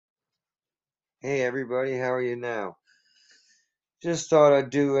Hey everybody, how are you now? Just thought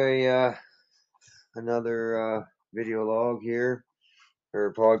I'd do a another video log here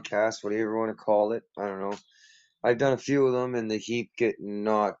or podcast, whatever you want to call it. I don't know. I've done a few of them and they keep getting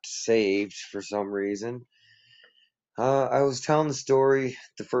not saved for some reason. I was telling the story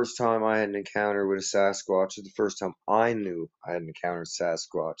the first time I had an encounter with a Sasquatch, or the first time I knew I had encountered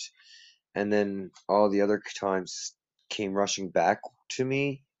Sasquatch, and then all the other times came rushing back to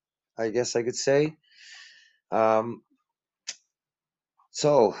me. I guess I could say. Um,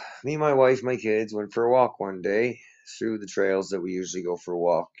 So, me, my wife, my kids went for a walk one day through the trails that we usually go for a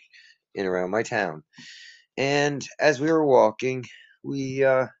walk in around my town. And as we were walking, we,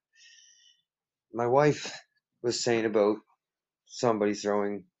 my wife was saying about somebody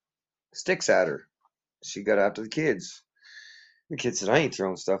throwing sticks at her. She got after the kids. The kid said, "I ain't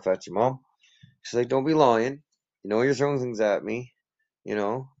throwing stuff at you, Mom." She's like, "Don't be lying. You know you're throwing things at me, you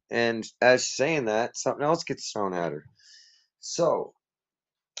know." And as she's saying that, something else gets thrown at her. So,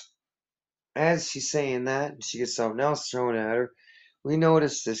 as she's saying that, she gets something else thrown at her. We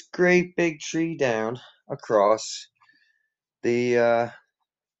noticed this great big tree down across the uh,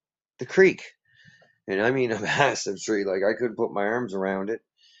 the creek, and I mean a massive tree. Like I couldn't put my arms around it.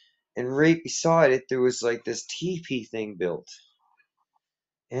 And right beside it, there was like this teepee thing built,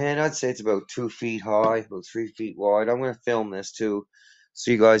 and I'd say it's about 2 feet high, about 3 feet wide. I'm gonna film this too,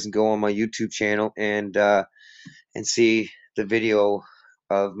 so you guys can go on my YouTube channel and see the video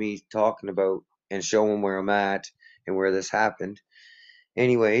of me talking about and showing where I'm at and where this happened.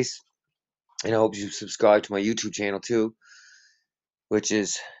 Anyways, and I hope you subscribe to my YouTube channel too, which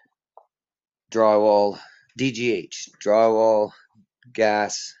is Drywall DGH, Drywall,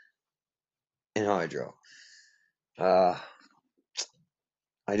 Gas, and Hydro. Uh,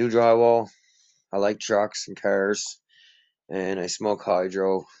 I do drywall. I like trucks and cars, and I smoke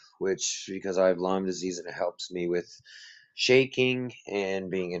hydro, which because I have Lyme disease and it helps me with shaking and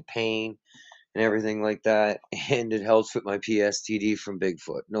being in pain and everything like that, and it helps with my PSTD from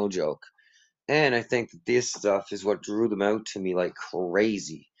Bigfoot. No joke. And I think that this stuff is what drew them out to me like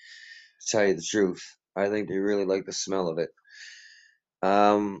crazy. To tell you the truth, I think they really like the smell of it.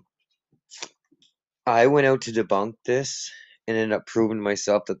 Um, I went out to debunk this and ended up proving to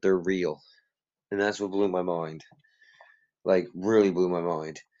myself that they're real. And that's what blew my mind. Like, really blew my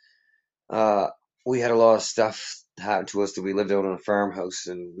mind. Uh, we had a lot of stuff happen to us that we lived out on a farmhouse,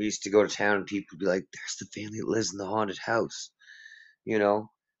 and we used to go to town, and people would be like, "There's the family that lives in the haunted house," you know?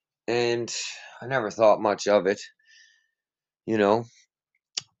 And I never thought much of it, you know?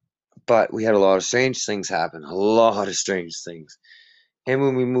 But we had a lot of strange things happen, a lot of strange things. And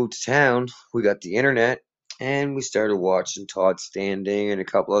when we moved to town, we got the internet and we started watching Todd Standing and a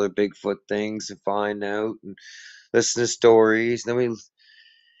couple other Bigfoot things to find out and listen to stories. Then we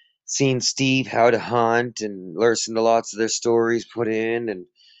seen Steve How to Hunt and listened to lots of their stories put in and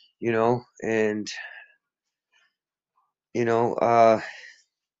you know and you know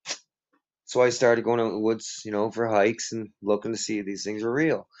so I started going out in the woods, for hikes and looking to see if these things were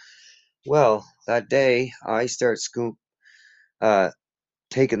real. Well, that day I start uh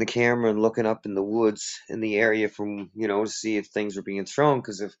taking the camera and looking up in the woods in the area from to see if things were being thrown,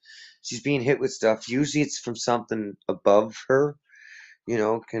 because if she's being hit with stuff, usually it's from something above her.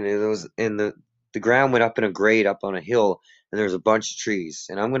 Kind of those, and the ground went up in a grade up on a hill, and there's a bunch of trees,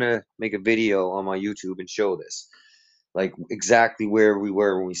 and I'm gonna make a video on my YouTube and show this, like exactly where we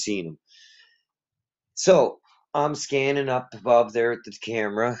were when we seen them. So I'm scanning up above there at the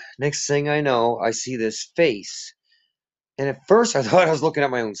camera. Next thing I know, I see this face. And at first, I thought I was looking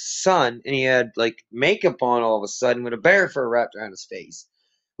at my own son, and he had like makeup on all of a sudden with a bear fur wrapped around his face,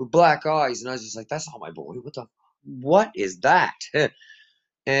 with black eyes. And I was just like, "That's not my boy. What is that?"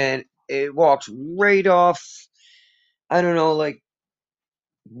 And it walked right off. I don't know, like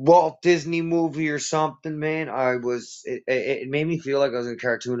Walt Disney movie or something, man. It made me feel like I was in a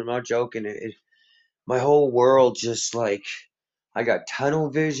cartoon. I'm not joking. My whole world just like I got tunnel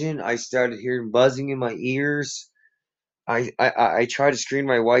vision. I started hearing buzzing in my ears. I tried to screen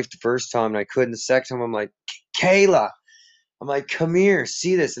my wife the first time and I couldn't. The second time I'm like, "Kayla," I'm like, "Come here,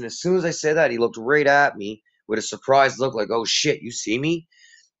 see this." And as soon as I said that, he looked right at me with a surprised look, like, "Oh shit, you see me?"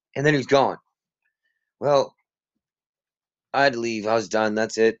 And then he's gone. Well, I had to leave. I was done.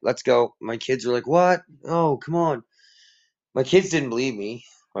 That's it. Let's go. My kids were like, "What? Oh, come on." My kids didn't believe me.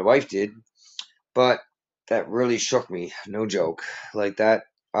 My wife did, but that really shook me. No joke. Like that,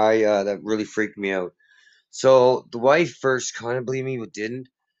 that really freaked me out. So the wife first kind of believed me, but didn't.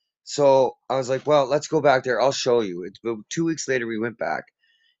 So I was like, "Well, let's go back there. I'll show you." It's about 2 weeks later we went back,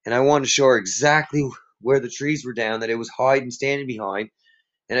 and I wanted to show her exactly where the trees were down that it was hiding, standing behind.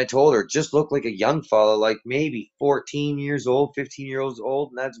 And I told her, just looked like a young fella, like maybe 14 years old, 15 years old,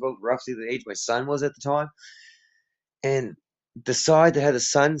 and that's about roughly the age my son was at the time. And the side that had the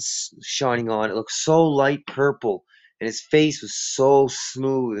sun shining on, it looked so light purple, and his face was so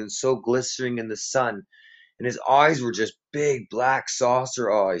smooth and so glistening in the sun, and his eyes were just big black saucer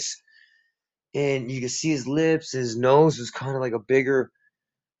eyes, and you could see his lips, his nose was kind of like a bigger,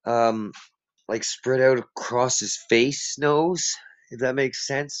 um, like spread out across his face nose, if that makes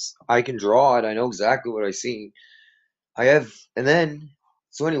sense. I can draw it. I know exactly what I seen. I have, and then,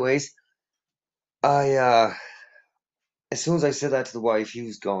 so anyways, I as soon as I said that to the wife, he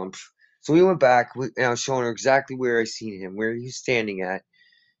was gone. So we went back, and I was showing her exactly where I seen him, where he was standing at.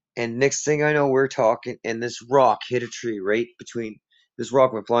 And next thing I know, we're talking, and this rock hit a tree right between, this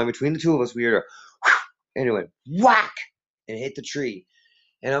rock went flying between the two of us. We heard a, and it went whack, and hit the tree.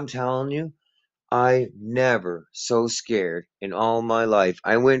 And I'm telling you, I never so scared in all my life.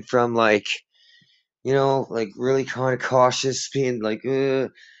 I went from like, like really kind of cautious, being like,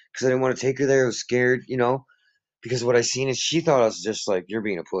 because I didn't want to take her there. I was scared, because what I seen is she thought I was just like, you're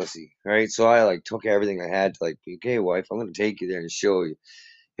being a pussy, right? So I like took everything I had to like, okay, wife, I'm gonna take you there and show you.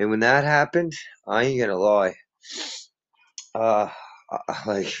 And when that happened, I ain't gonna lie. Uh,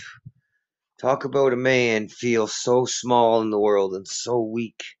 like talk about a man feel so small in the world and so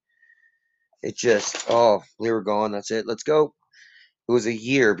weak. It just, oh, we were gone. That's it. Let's go. It was a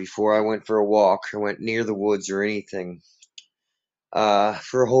year before I went for a walk or went near the woods or anything.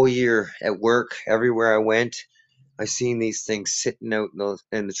 For a whole year at work, everywhere I went, I seen these things sitting out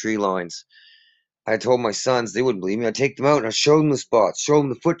in the tree lines. I told my sons, they wouldn't believe me. I'd take them out and I'd show them the spots, show them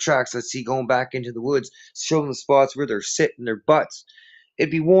the foot tracks I'd see going back into the woods, show them the spots where they're sitting, their butts.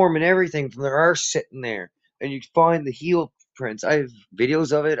 It'd be warm and everything from their arse sitting there. And you'd find the heel prints. I have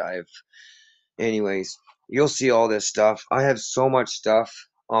videos of it. Anyways, you'll see all this stuff. I have so much stuff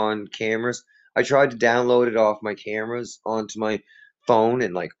on cameras. I tried to download it off my cameras onto my phone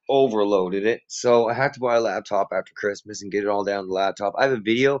and like overloaded it. So I had to buy a laptop after Christmas and get it all down the laptop. I have a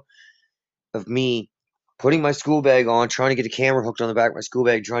video of me putting my school bag on, trying to get a camera hooked on the back of my school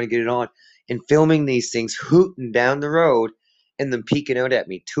bag, trying to get it on, and filming these things hooting down the road and them peeking out at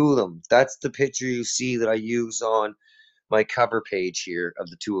me. Two of them. That's the picture you see that I use on my cover page here of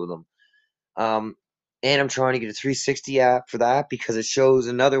the two of them. Um, and I'm trying to get a 360 app for that because it shows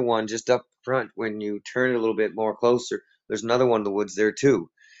another one just up front when you turn it a little bit more closer. There's another one in the woods there too.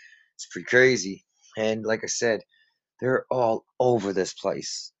 It's pretty crazy. And like I said, they're all over this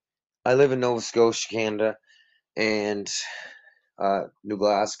place. I live in Nova Scotia, Canada, and New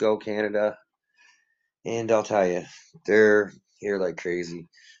Glasgow, Canada, and I'll tell you, they're here like crazy.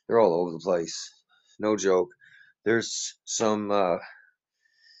 They're all over the place. No joke. There's some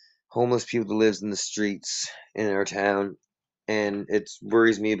homeless people that lives in the streets in our town, and it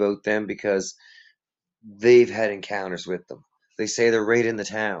worries me about them because they've had encounters with them. They say they're right in the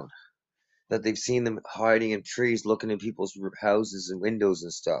town, that they've seen them hiding in trees, looking in people's houses and windows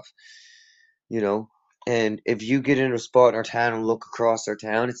and stuff. you know. And if you get in a spot in our town and look across our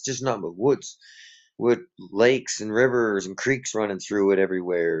town, it's just nothing but woods with lakes and rivers and creeks running through it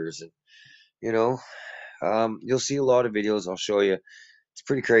everywhere. And, you know, you'll see a lot of videos I'll show you. It's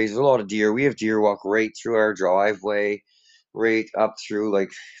pretty crazy. There's a lot of deer. We have deer walk right through our driveway, right up through,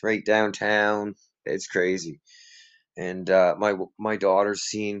 like, right downtown. It's crazy. And my daughter's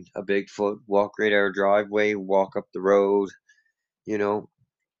seen a Bigfoot walk right our driveway, walk up the road, you know.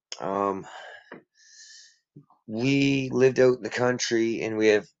 Um, we lived out in the country and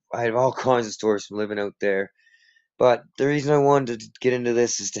I have all kinds of stories from living out there. But the reason I wanted to get into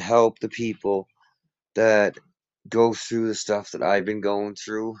this is to help the people that go through the stuff that I've been going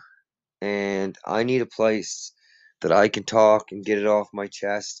through. And I need a place that I can talk and get it off my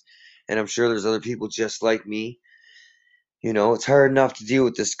chest. And I'm sure there's other people just like me. It's hard enough to deal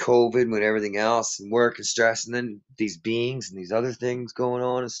with this COVID with everything else and work and stress, and then these beings and these other things going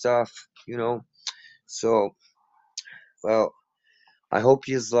on and stuff. So, well, I hope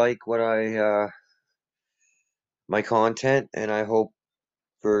you like what my content, and I hope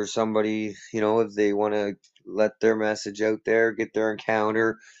for somebody, if they want to let their message out there, get their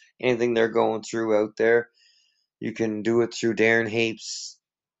encounter, anything they're going through out there, you can do it through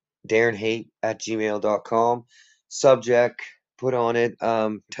darrenhate@gmail.com. Subject, put on it,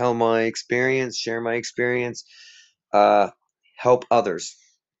 tell my experience, share my experience, uh, help others.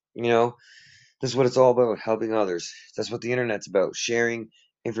 You know, this is what it's all about, helping others. That's what the internet's about, sharing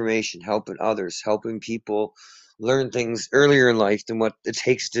information, helping others, helping people learn things earlier in life than what it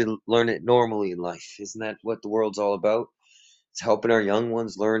takes to learn it normally in life. Isn't that what the world's all about? It's helping our young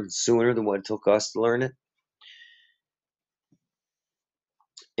ones learn sooner than what it took us to learn it.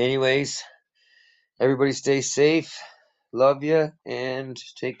 Anyways, everybody stay safe. Love you and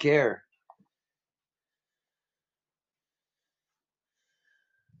take care.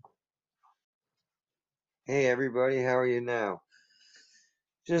 Hey everybody, how are you now?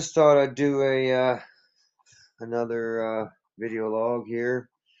 Just thought I'd do a another video log here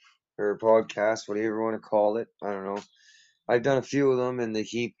or podcast, whatever you want to call it. I don't know. I've done a few of them and they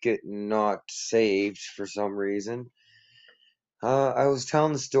keep getting not saved for some reason. I was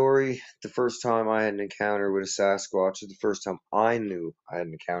telling the story the first time I had an encounter with a Sasquatch, or the first time I knew I had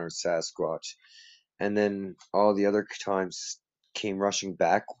encountered Sasquatch, and then all the other times came rushing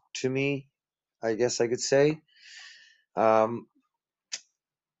back to me, I guess I could say. Um,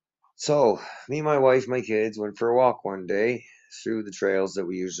 so, me, my wife, my kids went for a walk one day through the trails that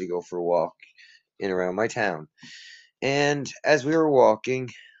we usually go for a walk in around my town. And as we were walking,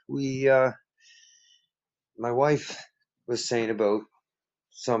 we, my wife was saying about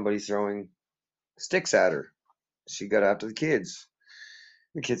somebody throwing sticks at her. She got after the kids.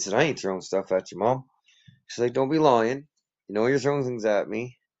 The kid said, I ain't throwing stuff at you, Mom. She's like, don't be lying. You know you're throwing things at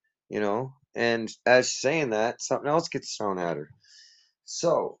me, you know? And as she's saying that, something else gets thrown at her.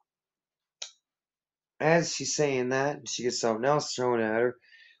 So, as she's saying that, she gets something else thrown at her.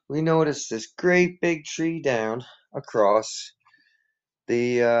 We notice this great big tree down across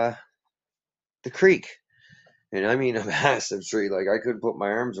the uh, the creek. And I mean a massive tree, like I couldn't put my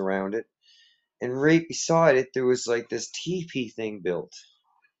arms around it. And right beside it, there was like this teepee thing built.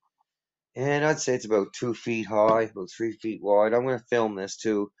 And I'd say it's about 2 feet high, about 3 feet wide. I'm gonna film this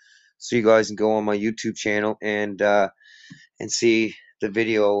too, so you guys can go on my YouTube channel and see the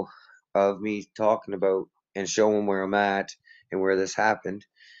video of me talking about and showing where I'm at and where this happened.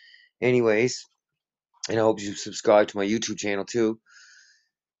 Anyways, and I hope you subscribe to my YouTube channel too,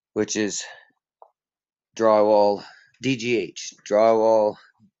 which is Drywall DGH, Drywall,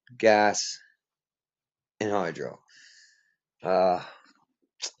 Gas, and Hydro. Uh,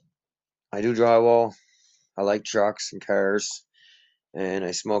 I do drywall. I like trucks and cars, and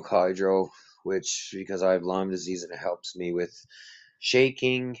I smoke hydro, which because I have Lyme disease and it helps me with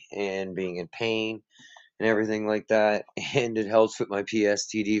shaking and being in pain and everything like that, and it helps with my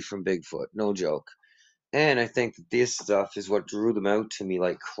PSTD from Bigfoot, no joke. And I think that this stuff is what drew them out to me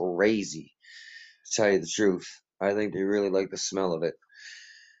like crazy, to tell you the truth. I think they really like the smell of it.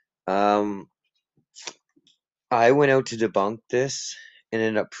 Um, I went out to debunk this and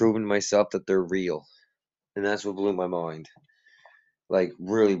ended up proving to myself that they're real, and that's what blew my mind. Like,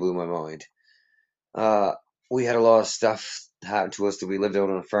 really blew my mind. Uh, we had a lot of stuff happen to us that we lived out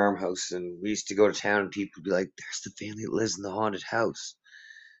on a farmhouse, and we used to go to town, and people would be like, "There's the family that lives in the haunted house,"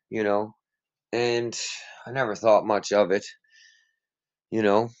 you know. And I never thought much of it, you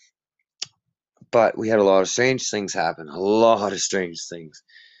know. But we had a lot of strange things happen, a lot of strange things.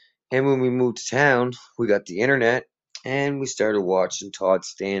 And when we moved to town, we got the internet, and we started watching Todd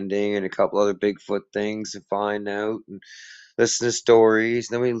Standing and a couple other Bigfoot things to find out and listen to stories.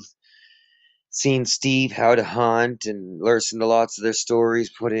 And then we seen Steve How to Hunt and listened to lots of their stories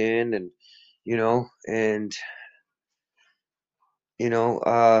put in, and you know, and you know,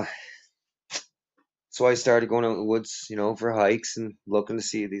 so I started going out in the woods, for hikes and looking to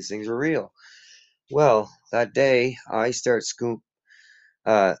see if these things were real. Well, that day I start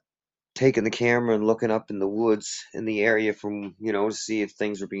uh, taking the camera and looking up in the woods in the area from, to see if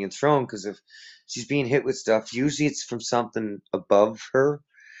things were being thrown. Because if she's being hit with stuff, usually it's from something above her.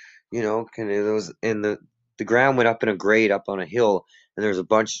 Kind of those in the ground went up in a grade up on a hill, and there's a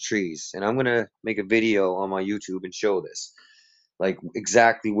bunch of trees. And I'm gonna make a video on my YouTube and show this, like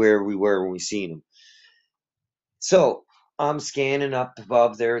exactly where we were when we seen them. So I'm scanning up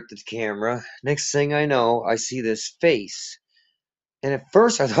above there at the camera. Next thing I know, I see this face. And at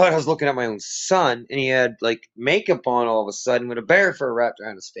first, I thought I was looking at my own son, and he had like makeup on all of a sudden with a bear fur wrapped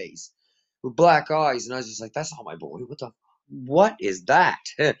around his face with black eyes. And I was just like, that's not my boy. What is that?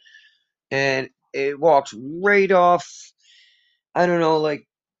 And it walked right off. I don't know, like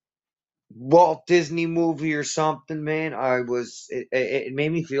Walt Disney movie or something, man. It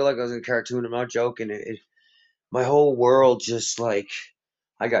made me feel like I was in a cartoon. I'm not joking. My whole world just like,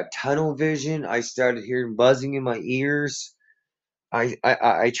 I got tunnel vision. I started hearing buzzing in my ears.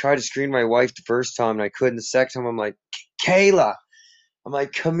 I tried to screen my wife the first time and I couldn't. The second time I'm like, Kayla, I'm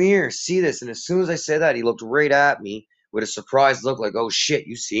like, come here, see this. And as soon as I said that, he looked right at me with a surprised look like, oh shit,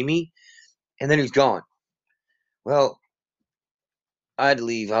 you see me? And then he's gone. Well, I had to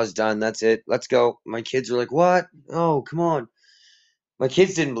leave. I was done. That's it. Let's go. My kids were like, what? Oh, come on. My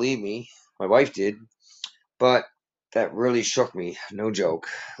kids didn't believe me. My wife did. But that really shook me. No joke.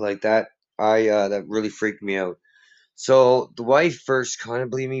 Like that, that really freaked me out. So the wife first kind of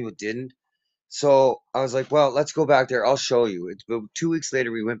believed me, but didn't. So I was like, well, let's go back there. I'll show you. It's about 2 weeks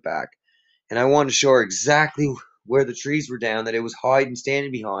later, we went back, and I wanted to show her exactly where the trees were down that it was hiding,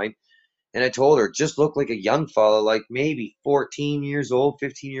 standing behind. And I told her, it just looked like a young fella, like maybe 14 years old,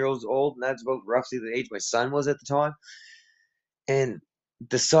 15 years old, and that's about roughly the age my son was at the time. And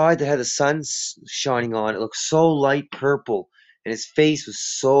the side that had the sun shining on, it looked so light purple, and his face was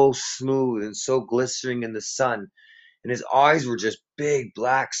so smooth and so glistening in the sun, and his eyes were just big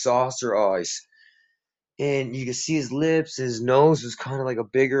black saucer eyes, and you could see his lips. His nose was kind of like a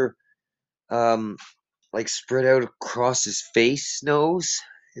bigger, um, like spread out across his face nose.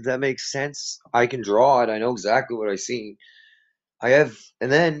 If that makes sense, I can draw it. I know exactly what I see. I have,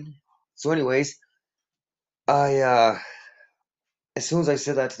 and then, so anyways, I as soon as I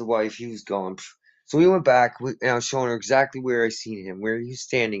said that to the wife, he was gone. So we went back, and I was showing her exactly where I seen him, where he was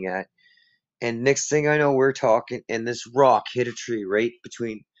standing at. And next thing I know, we're talking, and this rock hit a tree right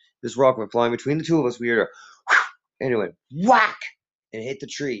between. This rock went flying between the two of us. We heard a, and it went whack, and hit the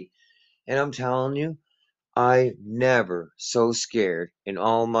tree. And I'm telling you, I never so scared in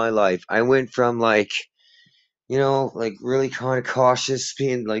all my life. I went from like, like really kind of cautious,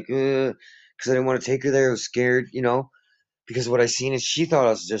 being like, because I didn't want to take her there. I was scared, because what I seen is she thought I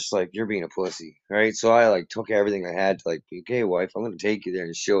was just like, you're being a pussy, right? So I like took everything I had to like, be, okay, wife, I'm gonna take you there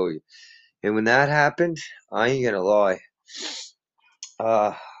and show you. And when that happened, I ain't gonna lie.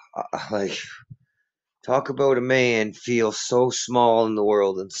 Uh, like talk about a man feel so small in the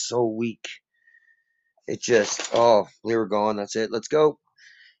world and so weak. It just, oh, we were gone. That's it. Let's go.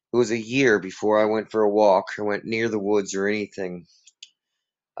 It was a year before I went for a walk or went near the woods or anything.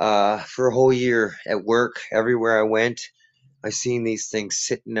 For a whole year at work, everywhere I went, I seen these things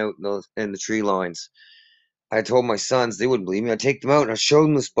sitting out in the tree lines. I told my sons they wouldn't believe me. I'd take them out and I'd show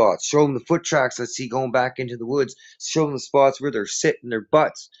them the spots, show them the foot tracks I'd see going back into the woods, show them the spots where they're sitting their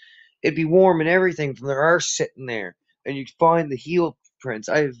butts. It'd be warm and everything from their arse sitting there, and you'd find the heel prints.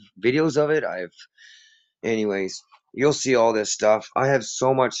 I have videos of it. Anyways, you'll see all this stuff. I have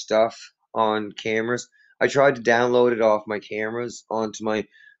so much stuff on cameras. I tried to download it off my cameras onto my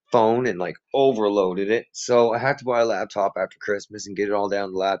phone and like overloaded it. So I had to buy a laptop after Christmas and get it all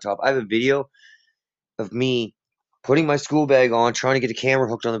down the laptop. I have a video of me putting my school bag on, trying to get a camera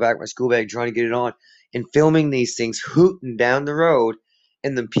hooked on the back of my school bag, trying to get it on, and filming these things hooting down the road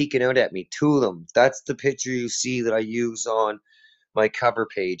and them peeking out at me. Two of them. That's the picture you see that I use on my cover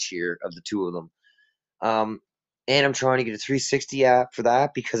page here of the two of them. Um, and I'm trying to get a 360 app for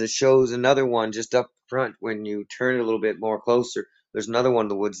that because it shows another one just up front when you turn it a little bit more closer. There's another one in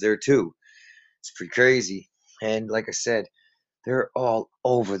the woods there too. It's pretty crazy. And like I said, they're all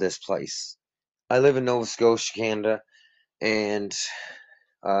over this place. I live in Nova Scotia, Canada, and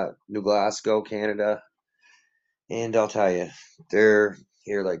New Glasgow, Canada, and I'll tell you, they're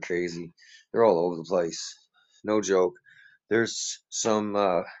here like crazy. They're all over the place. No joke. There's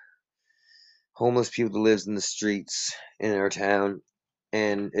some homeless people that lives in the streets in our town,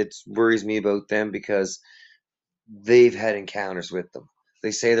 and it worries me about them because they've had encounters with them.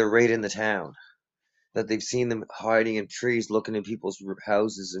 They say they're right in the town. That they've seen them hiding in trees, looking in people's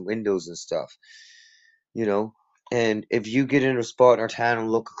houses and windows and stuff. You know. And if you get in a spot in our town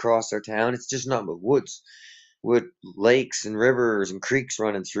and look across our town, it's just not but woods, with lakes and rivers and creeks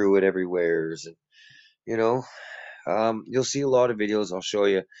running through it everywhere. And you know, you'll see a lot of videos. I'll show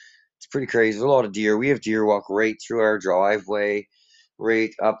you. It's pretty crazy. There's a lot of deer. We have deer walk right through our driveway,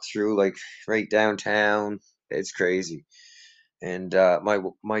 right up through like right downtown. It's crazy. And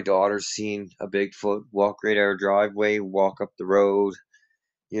my daughter's seen a Bigfoot walk right our driveway, walk up the road.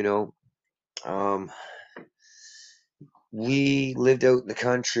 You know, um, we lived out in the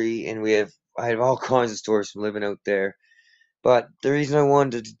country, and I have all kinds of stories from living out there. But the reason I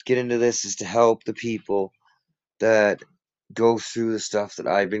wanted to get into this is to help the people that go through the stuff that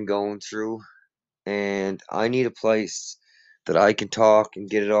I've been going through, and I need a place that I can talk and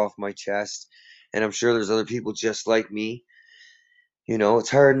get it off my chest. And I'm sure there's other people just like me. It's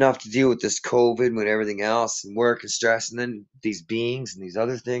hard enough to deal with this COVID with everything else and work and stress, and then these beings and these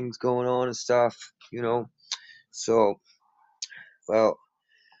other things going on and stuff. So, well,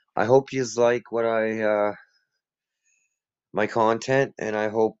 I hope you like what my content, and I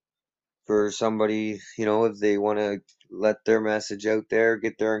hope for somebody, if they want to let their message out there,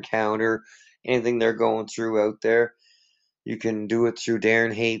 get their encounter, anything they're going through out there, you can do it through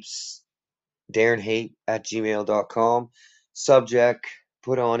darrenhate@gmail.com. Subject,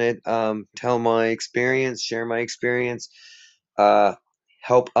 put on it, tell my experience, share my experience, uh,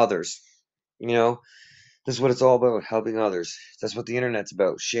 help others. You know, this is what it's all about, helping others. That's what the internet's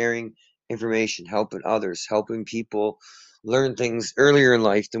about, sharing information, helping others, helping people learn things earlier in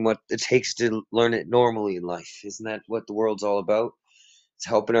life than what it takes to learn it normally in life. Isn't that what the world's all about? It's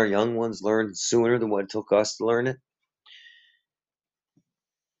helping our young ones learn sooner than what it took us to learn it.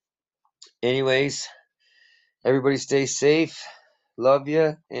 Anyways, everybody stay safe. Love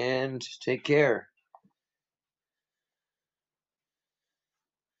you and take care.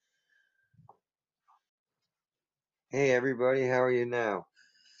 Hey everybody, how are you now?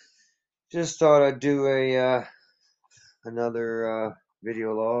 Just thought I'd do a another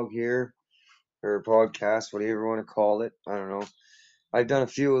video log here or podcast, whatever you want to call it. I don't know. I've done a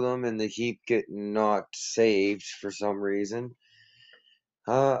few of them and they keep getting not saved for some reason.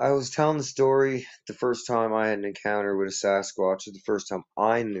 I was telling the story the first time I had an encounter with a Sasquatch, or the first time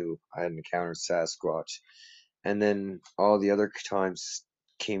I knew I had encountered Sasquatch, and then all the other times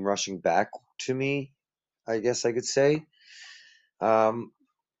came rushing back to me, I guess I could say. Um,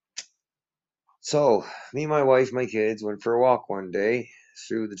 so, me, my wife, my kids went for a walk one day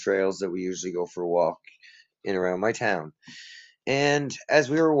through the trails that we usually go for a walk in around my town. And as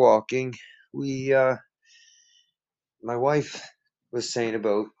we were walking, we, my wife was saying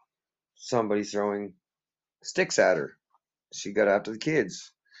about somebody throwing sticks at her. She got after the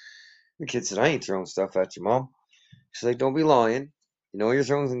kids. The kid said, I ain't throwing stuff at you, Mom. She's like, don't be lying. You know you're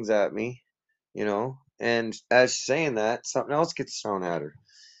throwing things at me, you know? And as she's saying that, something else gets thrown at her.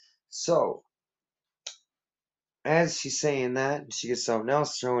 So, as she's saying that, she gets something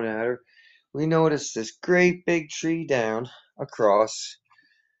else thrown at her. We notice this great big tree down across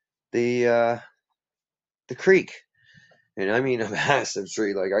the the creek. And I mean a massive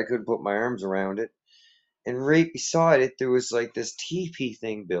tree. Like I couldn't put my arms around it. And right beside it, there was like this teepee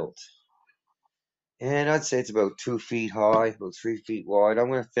thing built. And I'd say it's about 2 feet high, about 3 feet wide. I'm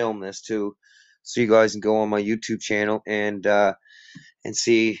gonna film this too, so you guys can go on my YouTube channel and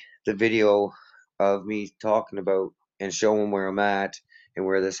see the video of me talking about and showing where I'm at and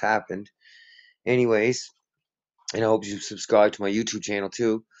where this happened. Anyways, and I hope you subscribe to my YouTube channel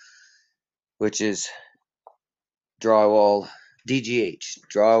too, which is Drywall DGH,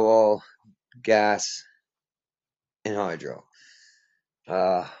 Drywall, Gas, and Hydro.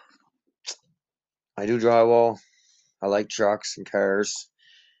 Uh, I do drywall. I like trucks and cars,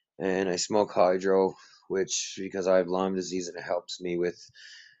 and I smoke hydro, which because I have Lyme disease and it helps me with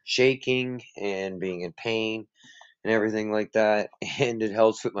shaking and being in pain and everything like that, and it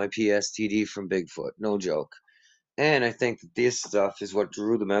helps with my PSTD from Bigfoot, no joke. And I think that this stuff is what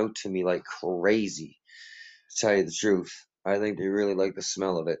drew them out to me like crazy, to tell you the truth. I think they really like the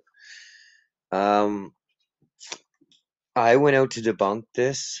smell of it. Um, I went out to debunk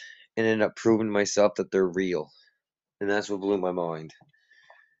this and ended up proving to myself that they're real. And that's what blew my mind.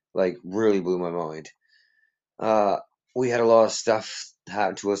 Like, really blew my mind. Uh, we had a lot of stuff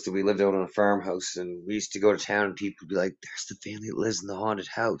happen to us that we lived out on a farmhouse, and we used to go to town, and people would be like, "There's the family that lives in the haunted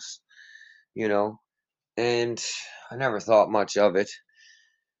house," you know. And I never thought much of it,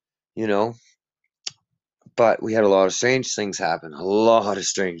 you know. But we had a lot of strange things happen, a lot of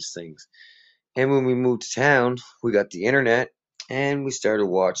strange things. And when we moved to town, we got the internet, and we started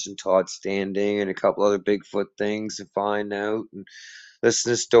watching Todd Standing and a couple other Bigfoot things to find out and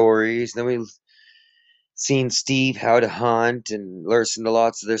listen to stories. Then we seen Steve How to Hunt and listened to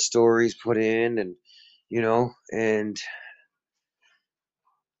lots of their stories put in, and you know, and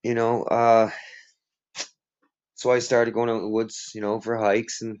you know, so I started going out in the woods, for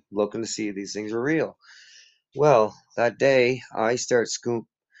hikes and looking to see if these things were real. Well, that day I start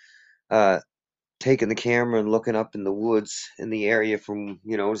uh, taking the camera and looking up in the woods in the area from,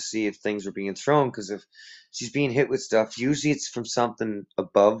 to see if things were being thrown. Because if she's being hit with stuff, usually it's from something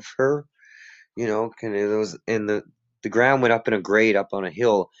above her. Kind of those, and the ground went up in a grade up on a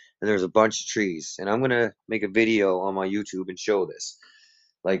hill, and there's a bunch of trees. And I'm gonna make a video on my YouTube and show this,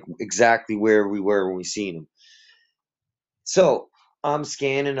 like exactly where we were when we seen them. So I'm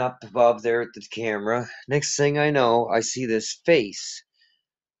scanning up above there at the camera. Next thing I know, I see this face.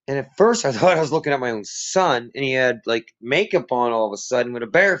 And at first I thought I was looking at my own son, and he had like makeup on all of a sudden with a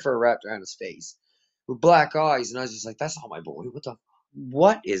bear fur wrapped around his face with black eyes. And I was just like, that's not my boy.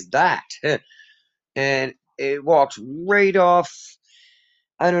 What is that? And it walked right off,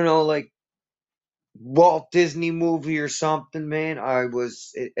 I don't know, like Walt Disney movie or something, man.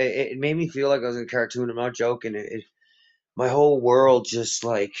 It made me feel like I was in a cartoon. I'm not joking. My whole world just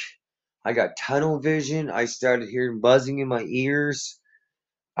like, I got tunnel vision. I started hearing buzzing in my ears.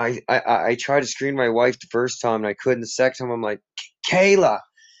 I tried to screen my wife the first time and I couldn't. The second time I'm like, Kayla,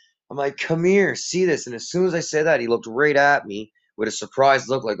 I'm like, come here, see this. And as soon as I said that, he looked right at me with a surprised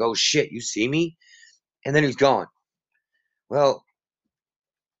look like, oh shit, you see me? And then he's gone. Well,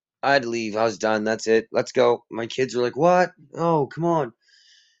 I had to leave. I was done. That's it. Let's go. My kids were like, "What? Oh, come on."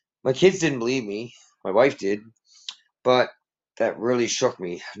 My kids didn't believe me. My wife did, but that really shook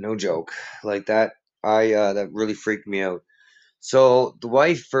me. No joke. Like that, that really freaked me out. So the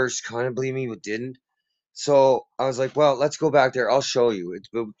wife first kind of believed me, but didn't. So I was like, "Well, let's go back there. I'll show you." It's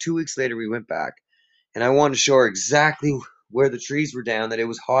about 2 weeks later we went back, and I wanted to show her exactly where the trees were down that it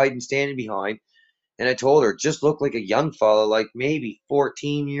was hiding, standing behind. And I told her, it just looked like a young fella, like maybe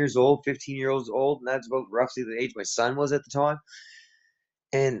 14 years old, 15 years old, and that's about roughly the age my son was at the time.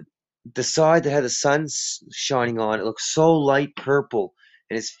 And the side that had the sun shining on, it looked so light purple,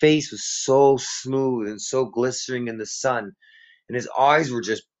 and his face was so smooth and so glistening in the sun, and his eyes were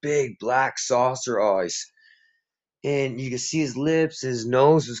just big black saucer eyes, and you could see his lips, his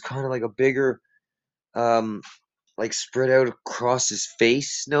nose was kind of like a bigger, um, like spread out across his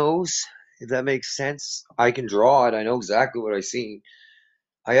face nose, if that makes sense. I can draw it. I know exactly what I seen.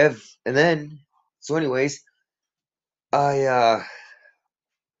 I have, and then, so anyways, I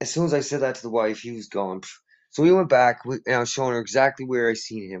as soon as I said that to the wife, he was gone. So we went back, and I was showing her exactly where I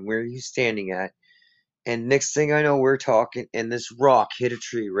seen him, where he was standing at. And next thing I know, we're talking, and this rock hit a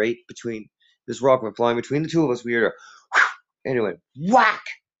tree right between, this rock went flying between the two of us. We heard a, and it went whack,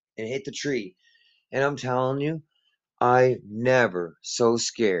 and hit the tree. And I'm telling you, I never so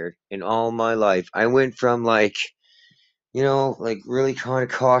scared in all my life. I went from like, like really kind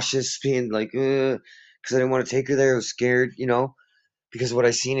of cautious, being like, because I didn't want to take her there. I was scared, because what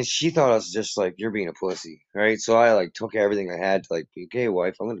I seen is she thought I was just like, you're being a pussy, right? So I like took everything I had to like, okay,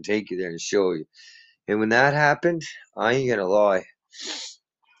 wife, I'm gonna take you there and show you. And when that happened, I ain't gonna lie.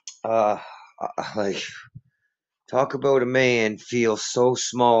 Uh, like talk about a man feel so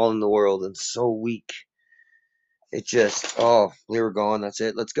small in the world and so weak. It just, oh, we were gone. That's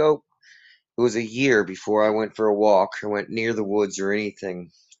it. Let's go. It was a year before I went for a walk or went near the woods or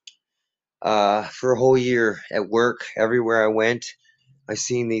anything. For a whole year at work, everywhere I went, I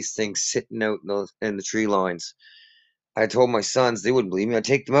seen these things sitting out in the tree lines. I told my sons, they wouldn't believe me. I'd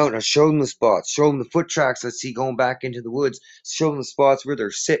take them out and I'd show them the spots, show them the foot tracks I'd see going back into the woods, show them the spots where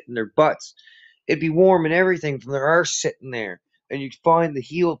they're sitting, their butts. It'd be warm and everything from their arse sitting there. And you'd find the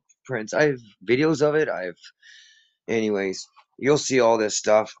heel prints. I have videos of it. Anyways, you'll see all this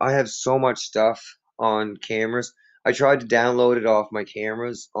stuff. I have so much stuff on cameras. I tried to download it off my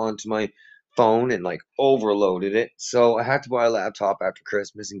cameras onto my phone and like overloaded it. So I had to buy a laptop after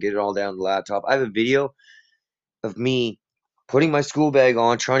Christmas and get it all down the laptop. I have a video of me putting my school bag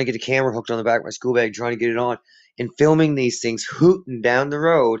on, trying to get a camera hooked on the back of my school bag, trying to get it on, and filming these things hooting down the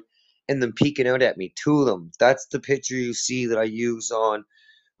road and them peeking out at me. Two of them. That's the picture you see that I use on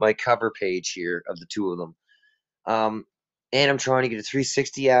my cover page here of the two of them. Um, and I'm trying to get a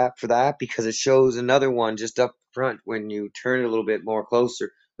 360 app for that because it shows another one just up front when you turn it a little bit more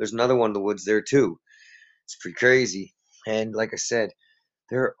closer. There's another one in the woods there too. It's pretty crazy. And like I said,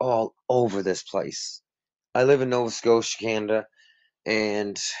 they're all over this place. I live in Nova Scotia, Canada,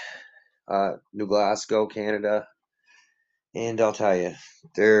 and New Glasgow, Canada, and I'll tell you,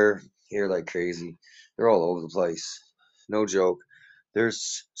 they're here like crazy. They're all over the place. No joke.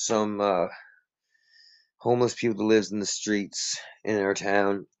 There's some homeless people that lives in the streets in our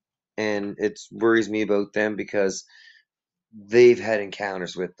town, and it worries me about them because they've had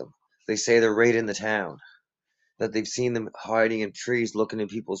encounters with them. They say they're right in the town, that they've seen them hiding in trees, looking in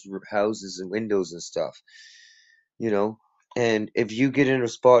people's houses and windows and stuff. you know. And if you get in a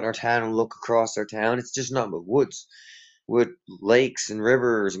spot in our town and look across our town, it's just nothing but woods with lakes and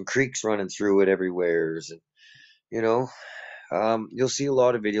rivers and creeks running through it everywhere. And you know, you'll see a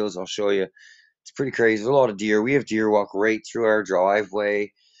lot of videos. I'll show you. It's pretty crazy. There's a lot of deer. We have deer walk right through our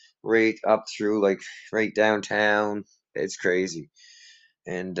driveway, right up through like right downtown. It's crazy.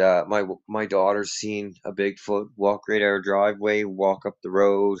 And my daughter's seen a Bigfoot walk right our driveway, walk up the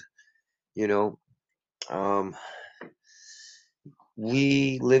road. You know, um,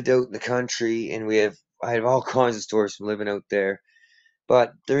 we lived out in the country, and I have all kinds of stories from living out there.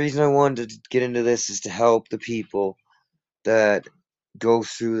 But the reason I wanted to get into this is to help the people that go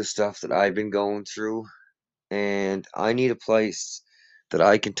through the stuff that I've been going through, and I need a place that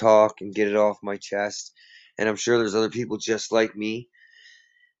I can talk and get it off my chest. And I'm sure there's other people just like me.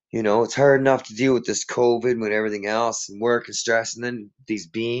 It's hard enough to deal with this COVID with everything else and work and stress, and then these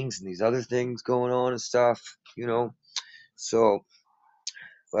beings and these other things going on and stuff. So,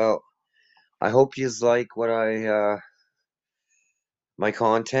 well, I hope you like what my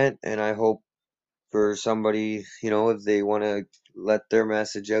content, and I hope for somebody, if they want to let their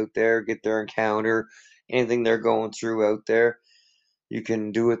message out there, get their encounter, anything they're going through out there, you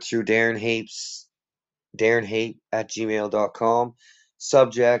can do it through Darren Hate at gmail.com.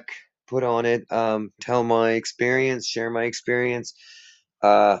 subject put on it, tell my experience, share my experience,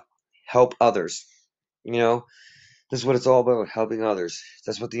 uh, help others. You know, this is what it's all about, helping others.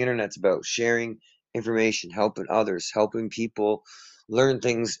 That's what the internet's about, sharing information, helping others, helping people learn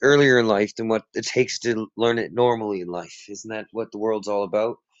things earlier in life than what it takes to learn it normally in life. Isn't that what the world's all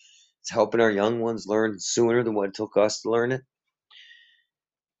about? It's helping our young ones learn sooner than what it took us to learn it.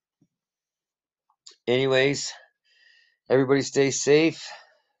 Anyways, everybody stay safe,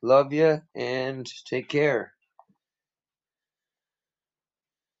 love you, and take care.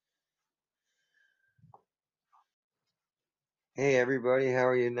 Hey everybody, how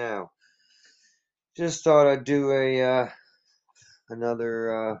are you now? Just thought I'd do a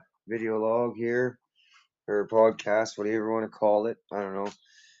another video log here, or podcast, whatever you want to call it. I don't know.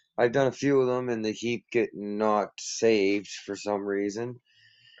 I've done a few of them and they keep getting not saved for some reason.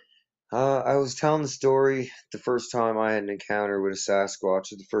 I was telling the story the first time I had an encounter with a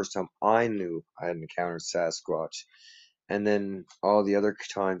Sasquatch, or the first time I knew I had an encounter with Sasquatch, and then all the other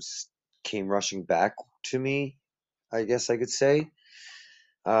times came rushing back to me, I guess I could say.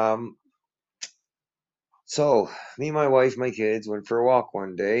 Um, so, me, my wife, my kids went for a walk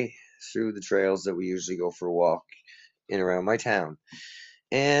one day through the trails that we usually go for a walk in around my town.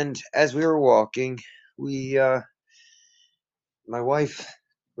 And as we were walking, we, my wife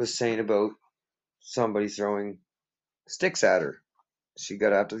was saying about somebody throwing sticks at her. She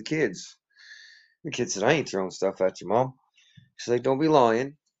got after the kids. The kid said, I ain't throwing stuff at you, Mom. She's like, don't be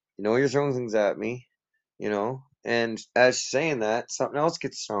lying. You know you're throwing things at me, you know? And as she's saying that, something else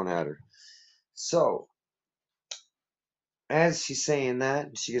gets thrown at her. So, as she's saying that,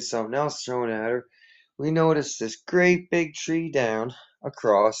 and she gets something else thrown at her, we notice this great big tree down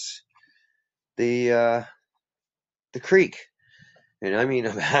across the the creek. And I mean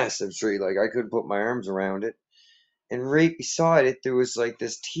a massive tree, like I couldn't put my arms around it. And right beside it there was like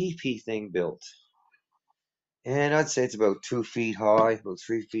this teepee thing built. And I'd say it's about 2 feet high, about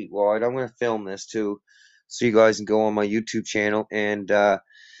 3 feet wide. I'm gonna film this too, so you guys can go on my YouTube channel and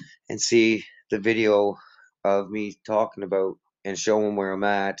see the video of me talking about and showing where I'm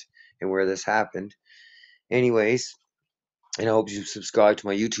at and where this happened. Anyways, and I hope you subscribe to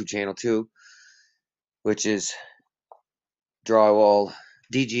my YouTube channel too, which is Drywall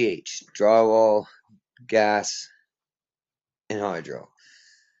DGH, Drywall, Gas, and Hydro.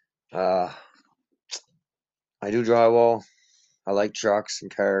 Uh, I do drywall. I like trucks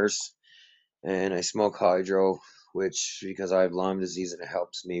and cars, and I smoke hydro, which because I have Lyme disease and it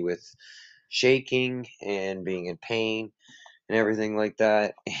helps me with shaking and being in pain and everything like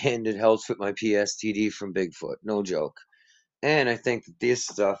that, and it helps with my PSTD from Bigfoot. No joke. And I think that this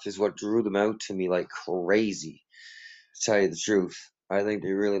stuff is what drew them out to me like crazy. To tell you the truth, I think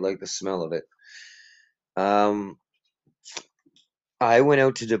they really like the smell of it. Um, I went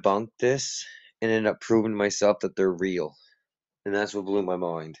out to debunk this and ended up proving to myself that they're real, and that's what blew my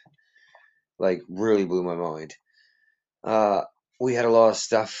mind. Like, really blew my mind. Uh, we had a lot of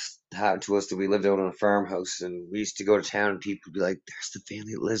stuff happen to us that we lived out on a farmhouse, and we used to go to town, and people would be like, "There's the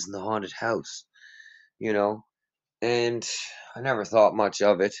family that lives in the haunted house," you know. And I never thought much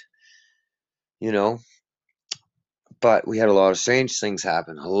of it, you know. But we had a lot of strange things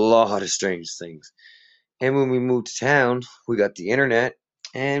happen, a lot of strange things. And when we moved to town, we got the internet,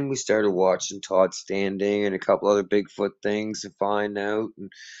 and we started watching Todd Standing and a couple other Bigfoot things to find out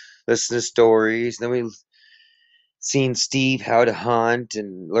and listen to stories. Then we seen Steve How to Hunt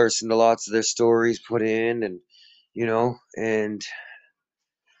and listened to lots of their stories put in, and you know, and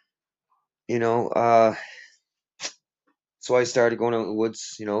you know, so I started going out in the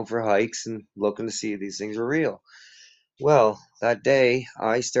woods, for hikes and looking to see if these things are real. Well, that day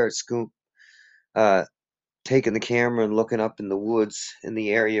I start uh, taking the camera and looking up in the woods in the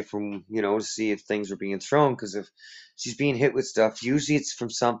area from, to see if things are being thrown. Because if she's being hit with stuff, usually it's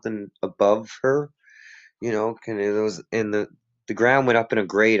from something above her. Kind of those in the ground went up in a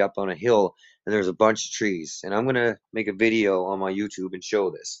grade up on a hill, and there's a bunch of trees. And I'm gonna make a video on my YouTube and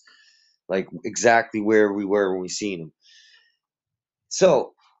show this, like exactly where we were when we seen them.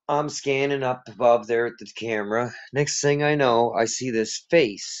 So I'm scanning up above there at the camera. Next thing I know, I see this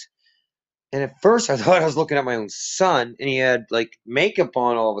face. And at first I thought I was looking at my own son, and he had like makeup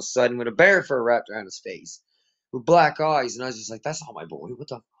on all of a sudden with a bear fur wrapped around his face with black eyes. And I was just like, that's not my boy.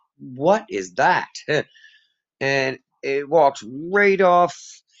 What is that? And it walked right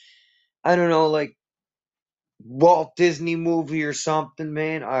off, I don't know, like Walt Disney movie or something,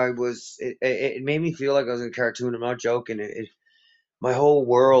 man. It made me feel like I was in a cartoon. I'm not joking. My whole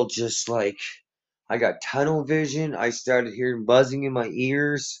world just like, I got tunnel vision. I started hearing buzzing in my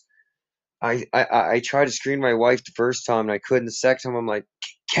ears. I tried to screen my wife the first time and I couldn't. The second time I'm like,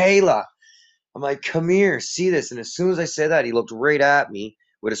 Kayla, I'm like, come here, see this. And as soon as I said that, he looked right at me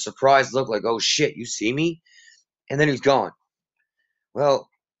with a surprised look, like, oh shit, you see me? And then he's gone. Well,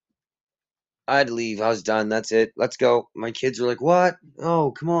 I had to leave. I was done. That's it. Let's go. My kids were like, what?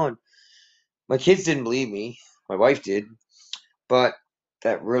 Oh, come on. My kids didn't believe me. My wife did, but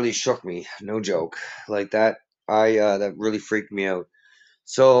that really shook me. No joke. Like that, that really freaked me out.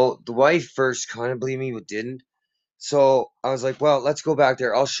 So the wife first kind of believed me, but didn't. So I was like, well, let's go back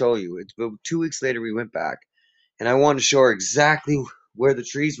there. I'll show you. It's about 2 weeks later we went back, and I wanted to show her exactly where the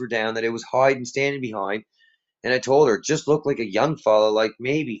trees were down that it was hiding, standing behind. And I told her, it just looked like a young fella, like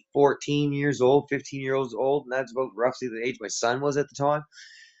maybe 14 years old, 15 years old, and that's about roughly the age my son was at the time.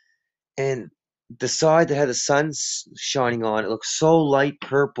 And the side that had the sun shining on, it looked so light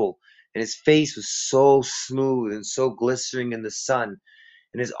purple, and his face was so smooth and so glistening in the sun,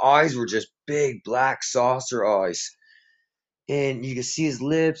 and his eyes were just big black saucer eyes, and you could see his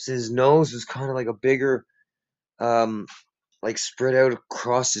lips, and his nose was kind of like a bigger, um, like spread out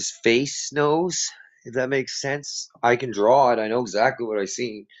across his face nose. If that makes sense, I can draw it. I know exactly what I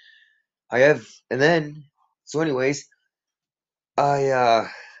see. I have, and then, so anyways, I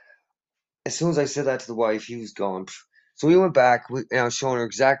as soon as I said that to the wife, he was gone. So we went back, and I was showing her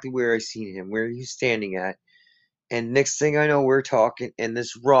exactly where I seen him, where he was standing at. And next thing I know, we're talking, and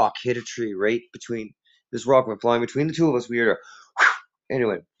this rock hit a tree right between, this rock went flying between the two of us. We heard a, and it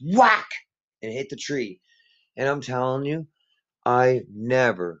went whack, and hit the tree. And I'm telling you, I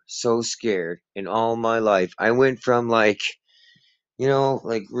never so scared in all my life. I went from like,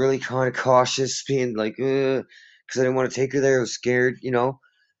 like really kind of cautious, being like, because I didn't want to take her there. I was scared,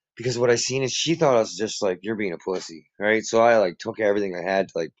 because what I seen is she thought I was just like, you're being a pussy, right? So I like took everything I had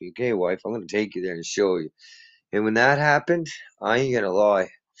to like be, okay, wife, I'm gonna take you there and show you. And when that happened, I ain't gonna lie.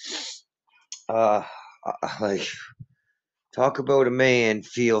 Uh, like talk about a man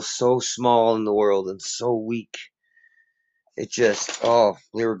feel so small in the world and so weak. It just, oh,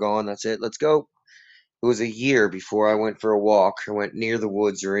 we were gone. That's it. Let's go. It was a year before I went for a walk or went near the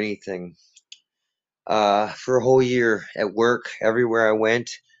woods or anything. For a whole year at work, everywhere I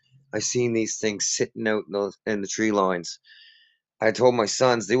went, I seen these things sitting out in the tree lines. I told my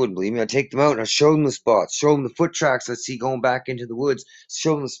sons they wouldn't believe me. I'd take them out and I'd show them the spots, show them the foot tracks I'd see going back into the woods,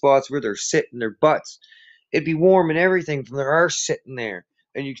 show them the spots where they're sitting, their butts. It'd be warm and everything from their arse sitting there.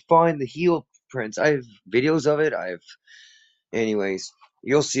 And you'd find the heel prints. I have videos of it. Anyways,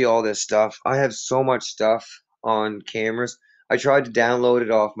 you'll see all this stuff. I have so much stuff on cameras. I tried to download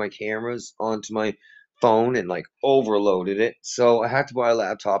it off my cameras onto my phone and like overloaded it. So I had to buy a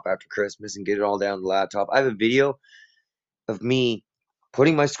laptop after Christmas and get it all down the laptop. I have a video of me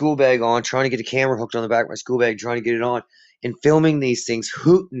putting my school bag on, trying to get a camera hooked on the back of my school bag, trying to get it on, and filming these things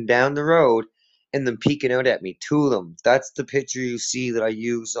hooting down the road and them peeking out at me. Two of them. That's the picture you see that I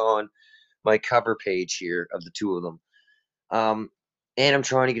use on my cover page here of the two of them. Um, and I'm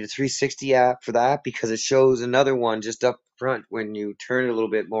trying to get a 360 app for that because it shows another one just up front when you turn it a little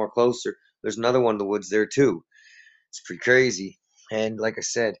bit more closer. There's another one in the woods there too. It's pretty crazy. And like I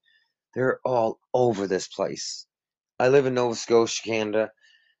said, they're all over this place. I live in Nova Scotia, Canada,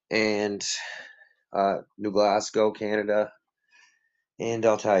 and New Glasgow, Canada, and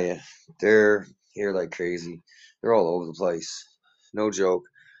I'll tell you, they're here like crazy. They're all over the place. No joke.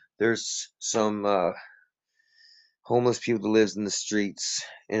 There's some homeless people that lives in the streets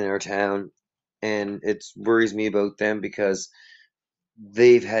in our town, and it worries me about them because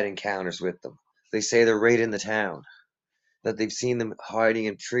they've had encounters with them. They say they're right in the town. That they've seen them hiding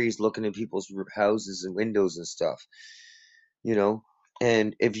in trees, looking in people's houses and windows and stuff. You know,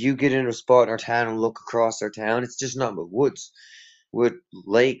 and if you get in a spot in our town and look across our town, it's just nothing but woods with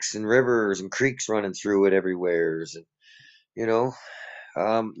lakes and rivers and creeks running through it everywhere. And you know,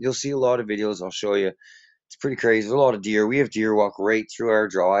 you'll see a lot of videos. I'll show you. It's pretty crazy. There's a lot of deer. We have deer walk right through our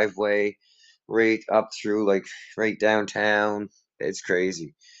driveway, right up through like right downtown. It's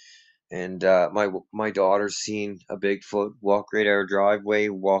crazy. And my daughter's seen a Bigfoot walk right our driveway,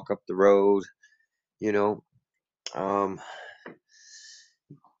 walk up the road. You know, um,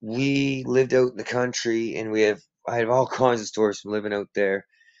 we lived out in the country, and I have all kinds of stories from living out there.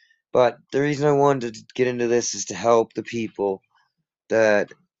 But the reason I wanted to get into this is to help the people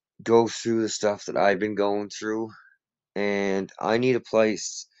that go through the stuff that I've been going through, and I need a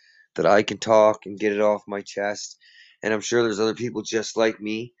place that I can talk and get it off my chest. And I'm sure there's other people just like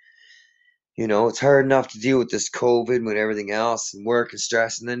me. It's hard enough to deal with this COVID with everything else and work and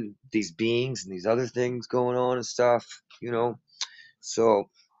stress, and then these beings and these other things going on and stuff. So,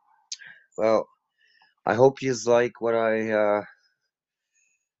 well, I hope you like what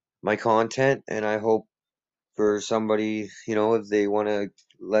my content, and I hope for somebody, if they want to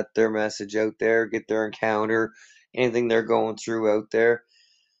let their message out there, get their encounter, anything they're going through out there,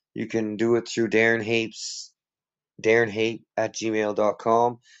 you can do it through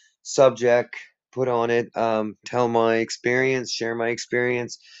darrenhate@gmail.com. Subject, put on it, tell my experience, share my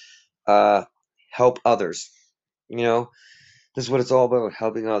experience, uh, help others. You know, this is what it's all about,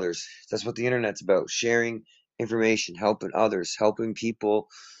 helping others. That's what the internet's about, sharing information, helping others, helping people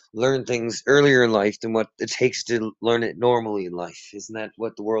learn things earlier in life than what it takes to learn it normally in life. Isn't that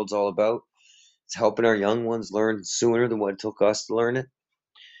what the world's all about? It's helping our young ones learn sooner than what it took us to learn it.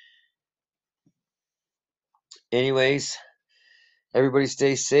 Anyways, everybody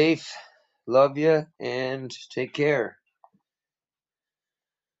stay safe, love you, and take care.